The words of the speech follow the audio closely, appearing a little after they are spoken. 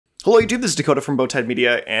Hello YouTube, this is Dakota from Bowtied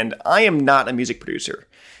Media, and I am not a music producer.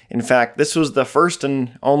 In fact, this was the first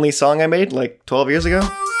and only song I made like 12 years ago.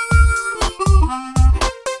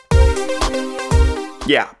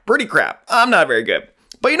 Yeah, pretty crap. I'm not very good.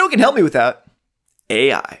 But you know what can help me with that?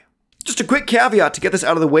 AI. Just a quick caveat to get this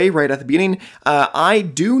out of the way right at the beginning.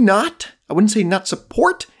 I wouldn't say not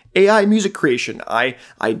support AI music creation. I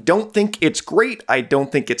don't think it's great. I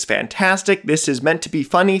don't think it's fantastic. This is meant to be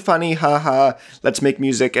funny, haha. Let's make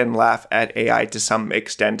music and laugh at AI to some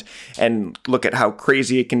extent and look at how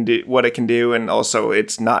crazy it can do, what it can do, and also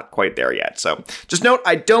it's not quite there yet. So just note,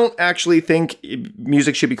 I don't actually think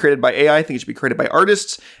music should be created by AI. I think it should be created by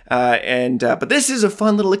artists. But this is a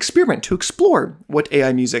fun little experiment to explore what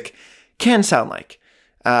AI music can sound like,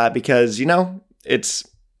 because, you know, it's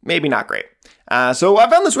maybe not great. So I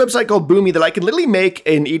found this website called Bowtied that I can literally make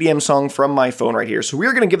an EDM song from my phone right here. So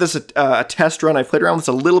we're going to give this a test run. I've played around with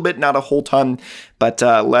this a little bit, not a whole ton, but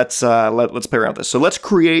let's play around with this. So let's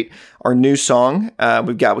create our new song.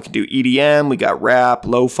 We can do EDM, we got rap,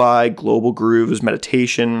 lo-fi, global grooves,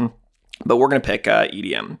 meditation, but we're going to pick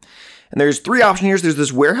EDM. And there's three options here. There's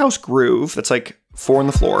this warehouse groove that's like 4 on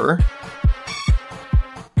the floor.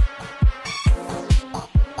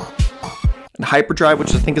 And hyperdrive,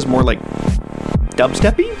 which I think is more like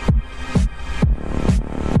dubsteppy,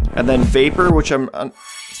 and then vapor, which oh,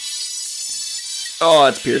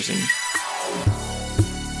 it's piercing.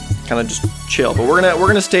 Kind of just chill, but we're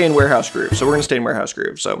gonna stay in warehouse groove. So we're gonna stay in warehouse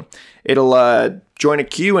groove. So it'll join a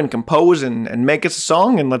queue and compose and make us a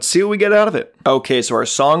song, and let's see what we get out of it. Okay, so our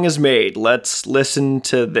song is made. Let's listen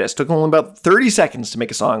to this. Took only about 30 seconds to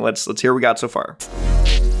make a song. Let's hear what we got so far.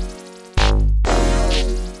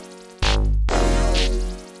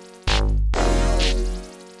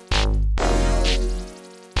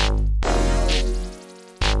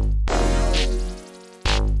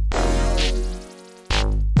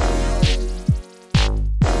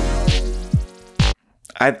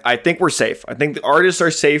 I think we're safe. I think the artists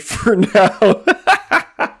are safe for now.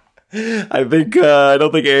 I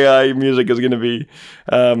don't think AI music is going to be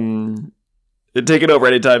taking over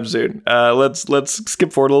anytime soon. Let's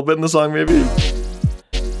skip forward a little bit in the song, maybe.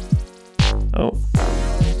 Oh,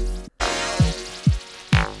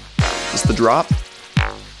 is this the drop?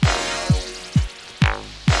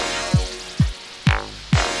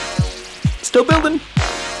 Still building.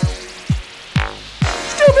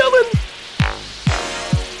 Still building.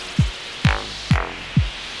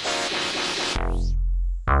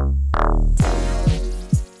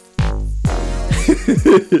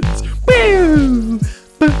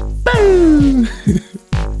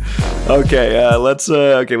 Okay, let's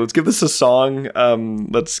give this a song.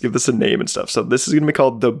 Let's give this a name and stuff. So this is gonna be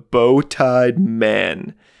called The Bowtied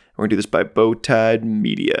Man. We're gonna do this by Bowtied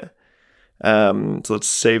Media. So let's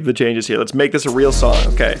save the changes here. Let's make this a real song.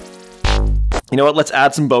 Okay. You know what? Let's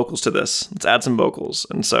add some vocals to this. Let's add some vocals.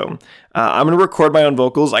 And so I'm going to record my own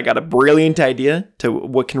vocals. I got a brilliant idea to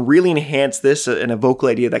what can really enhance this, and a vocal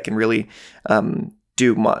idea that can really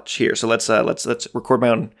do much here. So let's record my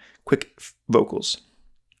own quick vocals.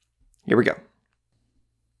 Here we go.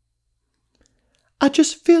 I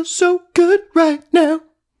just feel so good right now.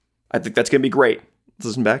 I think that's going to be great. Let's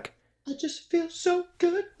listen back. I just feel so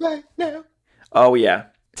good right now. Oh, yeah.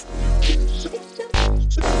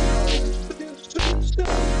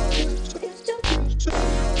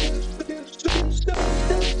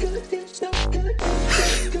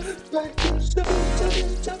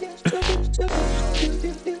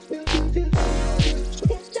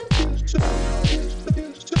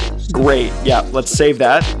 Great. Yeah, let's save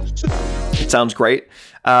that. It sounds great.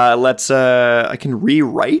 I can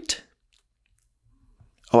rewrite.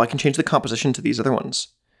 Oh, I can change the composition to these other ones.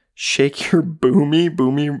 Shake your boom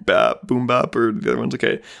bop, or the other ones.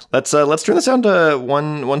 Okay, let's turn this down to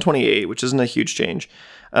 128, which isn't a huge change.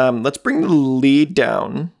 Let's bring the lead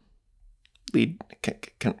down. Lead,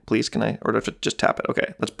 please, can I, or do I have to just tap it?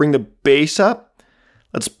 Okay, let's bring the bass up.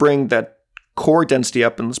 Let's bring that core density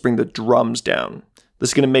up, and let's bring the drums down. This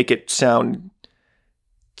is gonna make it sound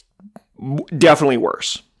definitely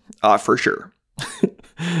worse, for sure.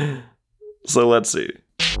 So let's see.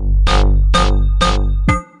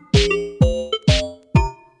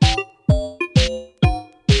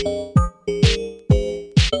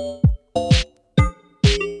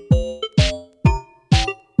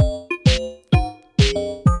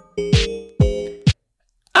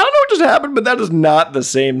 Happened, but that is not the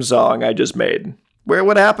same song I just made.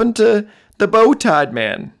 What happened to The Bowtied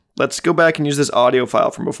Man? Let's go back and use this audio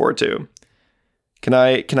file from before too. Can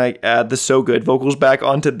I add the So Good vocals back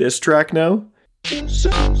onto this track now?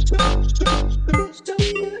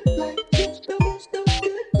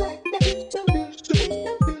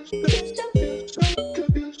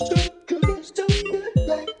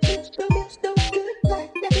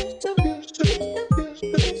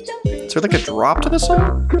 Is there like a drop to the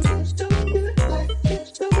song?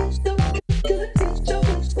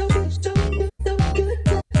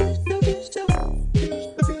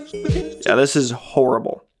 Yeah, this is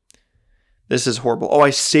horrible. This is horrible. Oh, I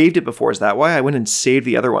saved it before. Is that why I went and saved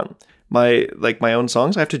the other one? My own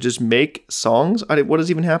songs? I have to just make songs? What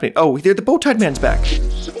is even happening? Oh, the Bowtied Man's back.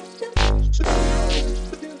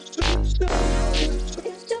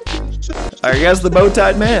 I guess the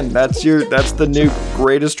Bowtied Man. That's the new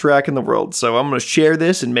greatest track in the world. So I'm gonna share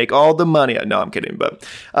this and make all the money. No, I'm kidding. But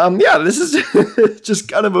yeah, this is just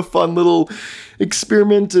kind of a fun little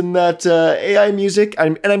experiment in that AI music.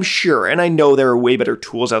 I'm sure, and I know there are way better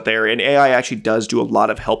tools out there, and AI actually does do a lot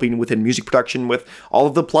of helping within music production with all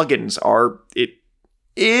of the plugins. It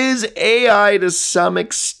is AI to some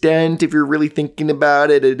extent. If you're really thinking about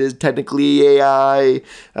it, it is technically AI.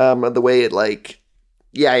 The way it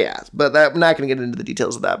yeah. But I'm not going to get into the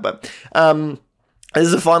details of that. But this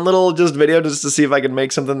is a fun little video just to see if I can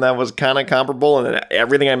make something that was kind of comparable. And then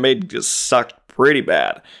everything I made just sucked pretty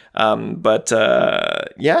bad.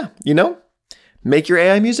 Yeah, make your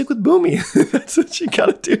AI music with Boomy. That's what you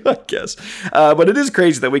gotta do, I guess. But it is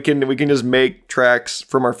crazy that we can just make tracks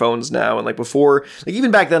from our phones now. And before, even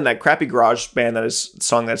back then, that crappy GarageBand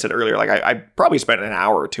song that I said earlier, I probably spent an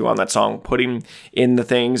hour or two on that song, putting in the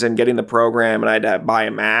things and getting the program, and I had to buy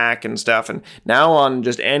a Mac and stuff. And now on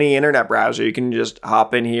just any internet browser, you can just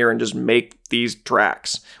hop in here and just make these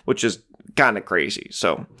tracks, which is kind of crazy.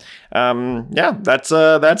 So yeah, that's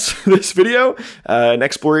this video, an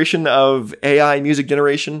exploration of AI music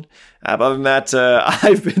generation. But other than that,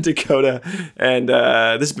 I've been Dakota, and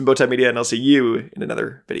this has been Bowtied Media, and I'll see you in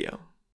another video.